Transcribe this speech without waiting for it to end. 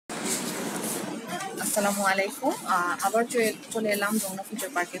আসসালামু আলাইকুম। আবার চলে এলাম যমুনা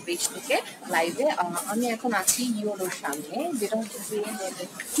ফিউচার পার্কের পেজ থেকে লাইভে। আমি এখন আছি ইউডোর সামনে, যেটা হচ্ছে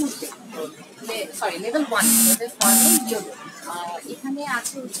লেভেল 1 ইউডো। এখানে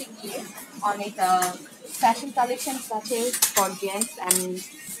আছে হচ্ছে গিয়ে অনেক ফ্যাশন কালেকশন আছে for gents and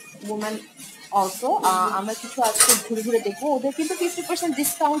women also. আমরা কিছু আজকে ঘুরে ঘুরে দেখবো। ওদের কিন্তু 50%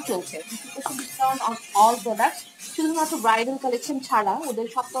 ডিসকাউন্ট চলছে, 50% ডিসকাউন্ট অন অল প্রোডাক্ট। শুধুমাত্র ব্রাইডাল কালেকশন ছাড়া ওদের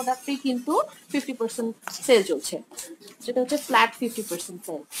সব প্রোডাক্টই কিন্তু 50% সেল চলছে, যেটা হচ্ছে ফ্ল্যাট 50%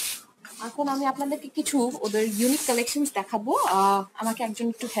 সেল। এখন আমি আপনাদেরকে কিছু ওদের ইউনিক কালেকশন দেখাবো। আমাকে একজন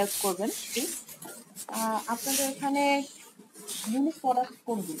একটু হেল্প করবেন প্লিজ। আপনাদের এখানে ইউনিক প্রোডাক্ট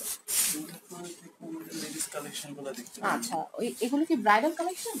কোনগুলো? আচ্ছা, এগুলো কি ব্রাইডাল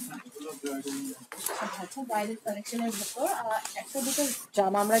কালেকশন? আচ্ছা, ব্রাইডাল কালেকশনের ভেতর একটা দুটো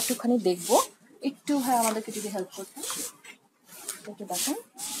জামা আমরা একটুখানি দেখবো। একটু ভাই আমাদেরকে যদি হেল্প করতেন। একটু দেখেন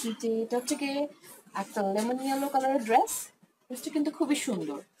যে এটা হচ্ছে কি একটা লেমন ইয়েলো কালারের ড্রেস। ড্রেসটা কিন্তু খুবই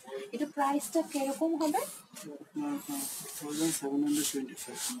সুন্দর। এটা প্রাইসটা কিরকম হবে?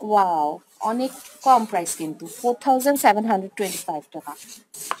 ওয়াও, অনেক কম প্রাইস কিন্তু, 4725 টাকা।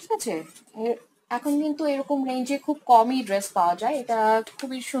 ঠিক আছে, এখন কিন্তু এরকম রেঞ্জে খুব কমই ড্রেস পাওয়া যায়। এটা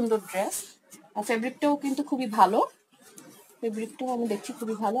খুবই সুন্দর ড্রেস, ফেব্রিকটাও কিন্তু খুবই ভালো। ফেব্রিকটাও আমি দেখছি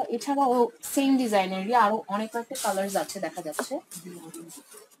খুবই ভালো। এছাড়াও সেম ডিজাইনেরই আরো অনেক কয়েকটা কালার্স আছে দেখা যাচ্ছে।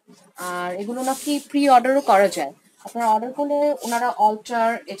 আর এগুলো নাকি প্রি অর্ডারও করা যায়। আপনারা অর্ডার করলে ওনারা অল্টার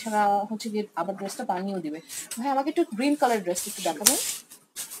এছাড়া হচ্ছে গিয়ে আবার ড্রেসটা বানিয়েও দিবে। ভাই আমাকে একটু গ্রিন কালার ড্রেসটা একটু দেখাবেন।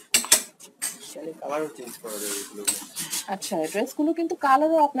 আচ্ছা, ড্রেসগুলো কিন্তু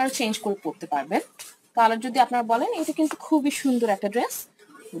কালারও আপনারা চেঞ্জ করে পরতে পারবেন। কালার যদি আপনারা বলেন, এটা কিন্তু খুবই সুন্দর একটা ড্রেস,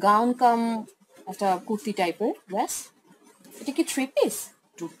 গাউন কাম একটা কুর্তি টাইপের ড্রেস। এটা কি 3 পিস?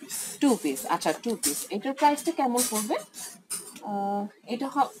 2 পিস। আচ্ছা, 2 পিস। এটার প্রাইসটা কেমন পড়বে? এটা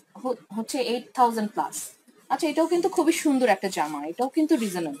হচ্ছে 8000 প্লাস। আচ্ছা, এটাও কিন্তু খুবই সুন্দর একটা জামা, এটাও কিন্তু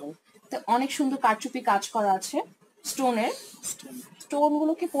রিজনেবল। তো অনেক সুন্দর কারচুপি কাজ করা আছে স্টোনের। স্টোন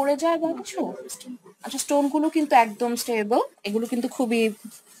গুলো কি পড়ে যায় বা কিছু? আচ্ছা, স্টোন গুলো কিন্তু একদম স্টেবল। এগুলো কিন্তু খুবই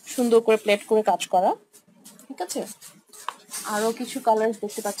সুন্দর করে প্লেট করে কাজ করা। ঠিক আছে, আরো কিছু কালার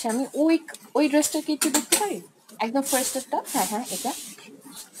দেখতে পাচ্ছি আমি। ওই ড্রেসটা কি একটু দেখতে পারি? একদম ফার্স্ট একটা। হ্যাঁ হ্যাঁ, এটা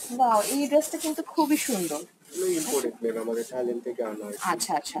ওয়াও, এই ড্রেসটা কিন্তু খুবই সুন্দর।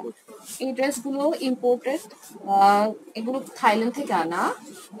 আচ্ছা আচ্ছা, এই ড্রেসগুলো ইম্পোর্টেড, এগুলো থাইল্যান্ড থেকে আনা।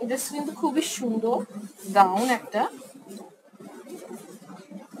 এই ড্রেসটা কিন্তু খুবই সুন্দর, গাউন একটা।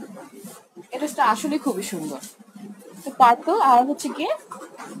 এই ড্রেসটা আসলে খুবই সুন্দর। পার্পল আর হচ্ছে গিয়ে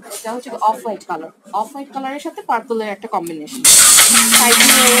এটা হচ্ছে off white colour. Off white কালারের সাথে পার্পলের একটা কম্বিনেশন, সাইডে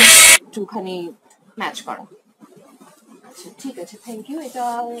একটুখানি ম্যাচ করা। আচ্ছা ঠিক আছে, থ্যাংক ইউ। এটা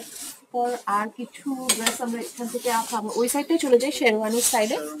পর আর কিছু ড্রেস আমরা এখান থেকে আমরা ওই সাইডটাই চলে যাই, শেরওয়ানির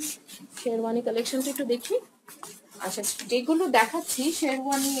সাইডে। শেরওয়ানি কালেকশনটা একটু দেখি। আচ্ছা, যেগুলো দেখাচ্ছি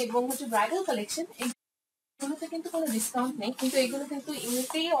শেরওয়ানি এবং হচ্ছে ব্রাইডাল কালেকশন, এইগুলোতে কিন্তু কোনো ডিসকাউন্ট নেই, কিন্তু এগুলো কিন্তু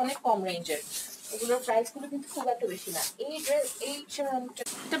এমনিতেই অনেক কম রেঞ্জের। এগুলোর প্রাইসগুলো কিন্তু খুব একটা বেশি না। এই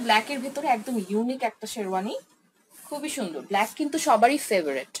শেরওয়ানিটা ব্ল্যাকের ভিতরে একদম ইউনিক একটা শেরওয়ানি, খুবই সুন্দর। ব্ল্যাক কিন্তু সবারই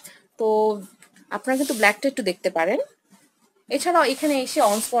ফেভারিট, তো আপনারা কিন্তু ব্ল্যাকটা একটু দেখতে পারেন। এছাড়াও এখানে এসে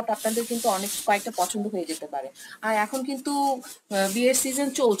অন স্পট আপনাদের কিন্তু অনেক কয়েকটা পছন্দ হয়ে যেতে পারে। আর এখন কিন্তু বিয়ের সিজন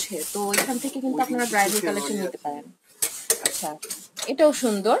চলছে, তো এখান থেকে কিন্তু আপনারা ব্রাইডাল কালেকশন নিতে পারেন। আচ্ছা, এটাও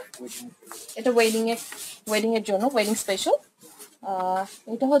সুন্দর। এটা ওয়েডিং এর জন্য, ওয়েডিং স্পেশাল।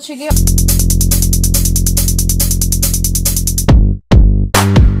 এটা হচ্ছে গিয়ে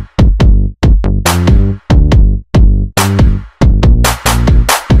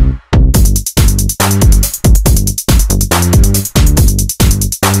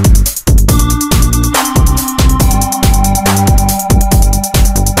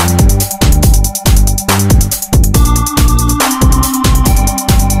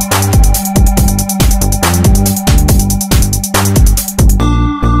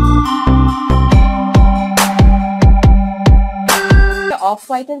অফ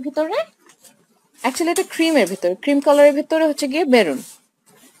হোয়াইটের ভিতরে, অ্যাকচুয়ালি এটা ক্রিমের ভিতরে, ক্রিম কালারের ভিতরে হচ্ছে গিয়ে মেরুন।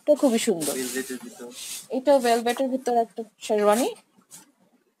 এটা খুবই সুন্দর। এটা ভেলভেটের ভিতরে একটা শেরওয়ানি।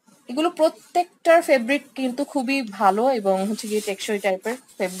 এগুলো প্রত্যেকটার ফেব্রিক কিন্তু খুবই ভালো এবং হচ্ছে গিয়ে টেকসই টাইপের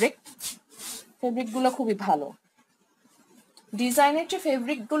ফেব্রিক গুলো খুবই ভালো। ডিজাইনের যে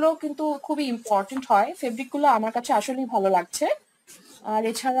ফেব্রিক গুলো কিন্তু খুবই ইম্পর্টেন্ট হয়। ফেব্রিক গুলো আমার কাছে আসলেই ভালো লাগছে। আর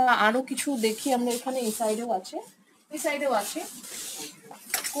এছাড়া আরো কিছু দেখি আমরা এখানে, এই সাইডেও আছে, এই সাইডেও আছে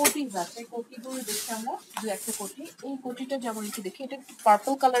কোটিজ আছে। কোটিগুলো দেখছি আমরা, দু একটা কোটি। এই কোটিটা যেমন একটু দেখি, এটা একটু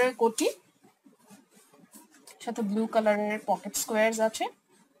পার্পল কালারের কোটি, সাথে ব্লু কালারের পকেট স্কোয়ারস আছে,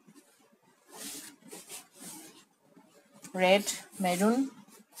 রেড, মেরুন,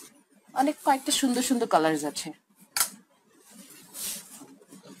 অনেক কয়েকটা সুন্দর সুন্দর কালার্স আছে।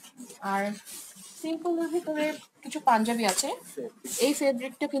 আর সিম্পলের ভিতরে কিছু পাঞ্জাবি আছে। এই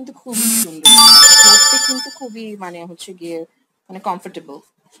ফেব্রিকটা কিন্তু খুবই সুন্দর, পরতে কিন্তু খুবই মানে হচ্ছে গিয়ে মানে কমফোর্টেবল,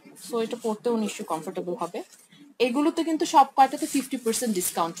 সো এটা পরতেও নিশ্চয়ই কমফোর্টেবল হবে। এগুলোতে কিন্তু সব কয়টাতে 50%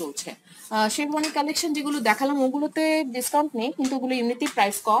 ডিসকাউন্ট চলছে। শেরওয়ানি কালেকশন যেগুলো দেখালাম ওগুলোতে ডিসকাউন্ট নেই, কিন্তু ওগুলো এমনিতেই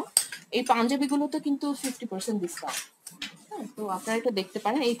প্রাইস কম। এই পাঞ্জাবিগুলোতে কিন্তু 50% ডিসকাউন্ট। তো আপনারা এটা দেখতে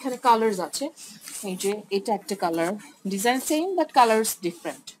পারেন, এইখানে কালার্স আছে। এই যে এটা একটা colour, design same but colours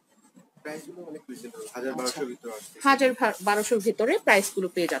different. 1000-1200 ভিতরে প্রাইস গুলো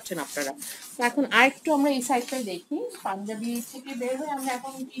পেয়ে যাচ্ছেন আপনারা। তো এখন আরেকটু আমরা এই সাইডটাই দেখি, পাঞ্জাবি থেকে বের হয়ে আমরা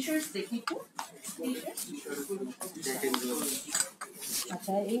এখন টি শার্টস দেখি একটু।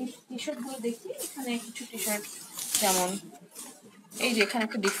 আচ্ছা, এই টি শার্ট গুলো দেখি। এখানে কিছু টি শার্ট, যেমন এই যে এখানে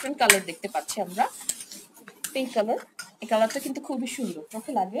একটা ডিফারেন্ট কালার দেখতে পাচ্ছি আমরা, পিঙ্ক কালার। এই কালারটা কিন্তু খুবই সুন্দর,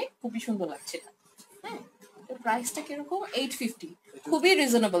 চোখে লাগে, খুবই সুন্দর লাগছে এটা। হ্যাঁ, তো প্রাইসটা কিরকম? 850, খুবই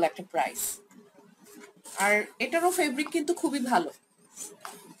রিজনেবল একটা প্রাইস। আর এটারও ফেব্রিক কিন্তু খুবই ভালো।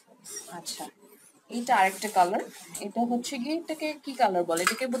 আচ্ছা, এইটা আরেকটা কালার। এটা হচ্ছে গিয়ে, এটাকে কি কালার বলে?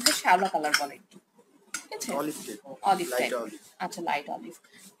 এটাকে বোধহয় শ্যাওলা কালার বলে, ঠিক আছে? Olive type. আচ্ছা, লাইট অলিভ।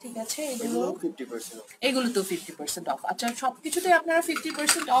 ঠিক আছে, এগুলো তো 50% অফ। আচ্ছা, সবকিছুতে আপনারা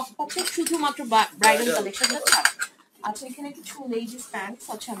 50% অফ পাচ্ছেন, শুধুমাত্র ব্রাইডাল কালেকশনটা ছাড়া। আচ্ছা, এখানে কিছু লেডিস প্যান্টস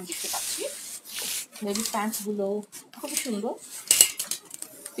আছে, আমি দেখতে পাচ্ছি। লেডিস প্যান্টস গুলো খুবই সুন্দর,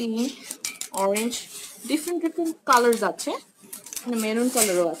 pink, orange, different different colours আছে। এখানে মেরুন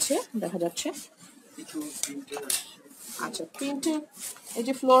কালারও আছে দেখা যাচ্ছে। আচ্ছা, প্রিন্টের এই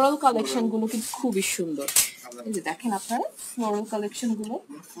যে ফ্লোরাল কালেকশন গুলো কিন্তু খুবই সুন্দর। এই যে দেখেন আপনারা ফ্লোরাল কালেকশন গুলো,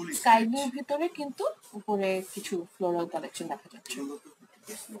 স্কাই ব্লুর ভিতরে কিন্তু উপরে কিছু ফ্লোরাল কালেকশন দেখা যাচ্ছে।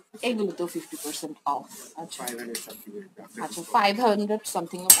 এগুলো তো 50% অফ। আচ্ছা আচ্ছা, 500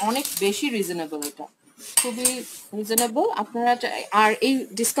 সামথিং, অনেক বেশি রিজনেবল, এটা খুবই রিজনেবল। আপনারা আর এই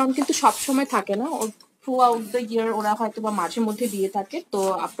ডিসকাউন্ট কিন্তু সব সময় থাকে না, থ্রু আউট দ্য ইয়ার ওরা হয়তো বা মাঝে মধ্যে দিয়ে থাকে। তো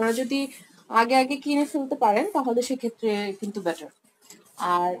আপনারা যদি আগে আগে কিনে ফেলতে পারেন তাহলে সেক্ষেত্রে কিন্তু বেটার।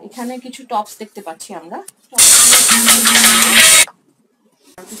 আর এখানে কিছু টপস দেখতে পাচ্ছি আমরা,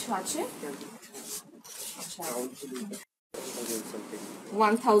 আর কিছু আছে। আচ্ছা,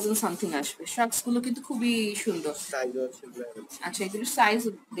 1000 সামথিং আসবে। শার্টস গুলো কিন্তু খুবই সুন্দর। আচ্ছা, এগুলো সাইজ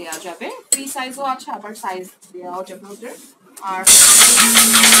দেওয়া যাবে, ফ্রি সাইজও আছে, আবার সাইজ দেওয়াও যাবে ওদের। আর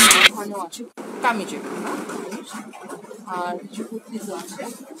ওখানেও আছে কামিজ, আর কিছু কুর্তিজও আছে।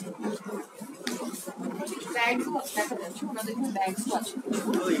 ব্যাগও দেখা যাচ্ছে, ওনাদের এখানে ব্যাগও আছে।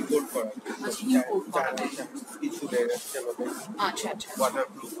 আচ্ছা আচ্ছা,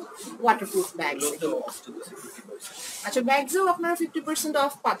 ওয়াটারপ্রুফ ব্যাগ। আচ্ছা, ব্যাগসও আপনারা 50%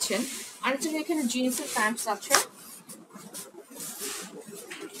 অফ পাচ্ছেন। আর হচ্ছে এখানে জিন্সের প্যান্টস আছে,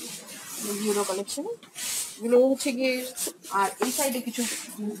 ইউরো কালেকশন এগুলো হচ্ছে গিয়ে। আর এই সাইডে কিছু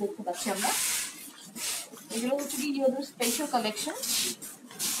জিনিস দেখতে পাচ্ছি আমরা, এগুলো হচ্ছে কি ইউরোর স্পেশাল কালেকশন।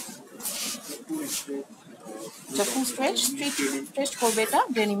 যখন স্ট্রেচ করবে এটা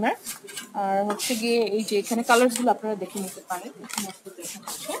ডেনিমের। আর হচ্ছে গিয়ে এই যে এখানে কালার্স গুলো আপনারা দেখে নিতে পারেন,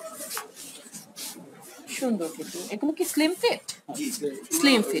 সুন্দর কিন্তু। এগুলো কি স্লিম ফিট?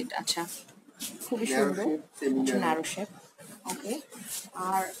 স্লিম ফিট, আচ্ছা, খুবই সুন্দর, ন্যারো শেপ। ওকে,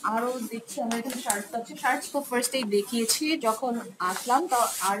 আর আরো দেখছি আমরা এখানে শার্টস আছে। শার্টস তো ফার্স্টেই দেখিয়েছি যখন আসলাম, তো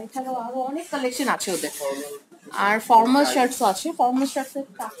আর এখানেও আরো অনেক কালেকশন আছে ওদের। আর ফর্মাল শার্টসও আছে। ফর্মাল শার্টসের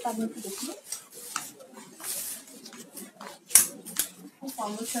কাজটা আমি একটু দেখি।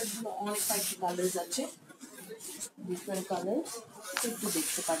 ফর্মাল শার্টগুলো অনেক কয়েকটি কালার্স আছে, ডিফারেন্ট কালার্স, একটু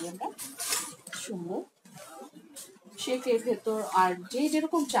দেখতে পারি আমরা। সুন্দর শেকের ভেতর, আর যে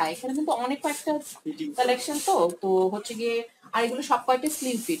যেরকম চাই। এখানে কিন্তু অনেক কয়েকটা কালেকশন, তো তো হচ্ছে গিয়ে। আর এগুলো সব কয়েকটা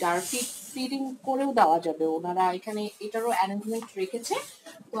স্লিম ফিট, আর ফিটিং করেও দেওয়া যাবে। ওনারা এখানে এটারও অ্যারেঞ্জমেন্ট রেখেছে,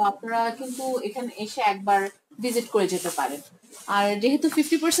 তো আপনারা কিন্তু এখানে এসে একবার ভিজিট করে যেতে পারেন। আর যেহেতু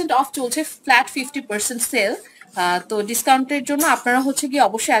 50% অফ চলছে, ফ্ল্যাট 50% সেল, তো ডিসকাউন্টের জন্য আপনারা হচ্ছে গিয়ে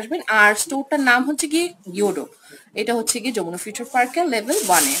অবশ্যই আসবেন। আর স্টোরটার নাম হচ্ছে গিয়ে ইউডো। এটা হচ্ছে গিয়ে যমুনা ফিউচার পার্কের লেভেল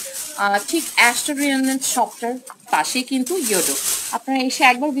 1-এ, ঠিক অ্যাস্টোরিয়ান শপটার পাশেই কিন্তু ইউডো। আপনারা এসে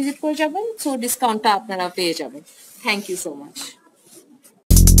একবার ভিজিট করে যাবেন, সো ডিসকাউন্টটা আপনারা পেয়ে যাবেন। Thank you so much.